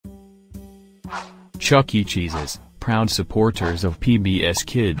Chuck E. Cheese's, proud supporters of PBS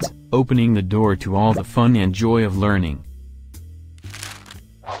Kids, opening the door to all the fun and joy of learning.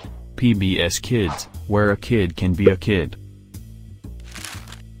 PBS Kids, where a kid can be a kid.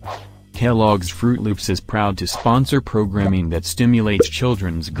 Kellogg's Fruit Loops is proud to sponsor programming that stimulates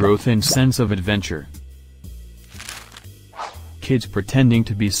children's growth and sense of adventure. Kids pretending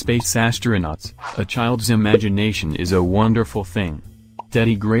to be space astronauts, a child's imagination is a wonderful thing.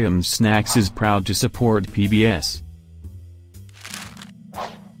 Teddy Graham's Snacks is proud to support PBS.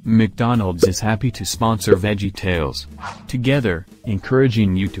 McDonald's is happy to sponsor VeggieTales, together,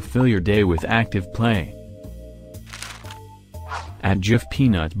 encouraging you to fill your day with active play. At Jif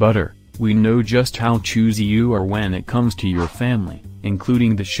Peanut Butter, we know just how choosy you are when it comes to your family,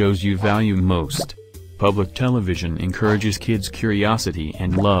 including the shows you value most. Public television encourages kids' curiosity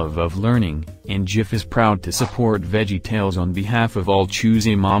and love of learning, and Jif is proud to support VeggieTales on behalf of all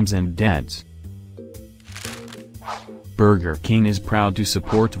choosy moms and dads. Burger King is proud to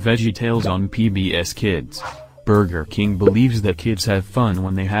support VeggieTales on PBS Kids. Burger King believes that kids have fun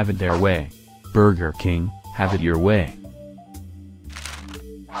when they have it their way. Burger King, have it your way.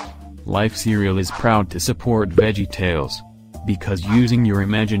 Life Cereal is proud to support VeggieTales, because using your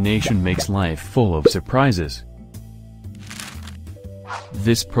imagination makes life full of surprises.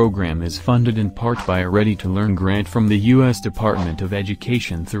 This program is funded in part by a Ready-to-Learn grant from the U.S. Department of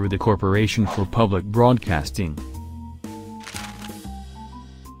Education through the Corporation for Public Broadcasting.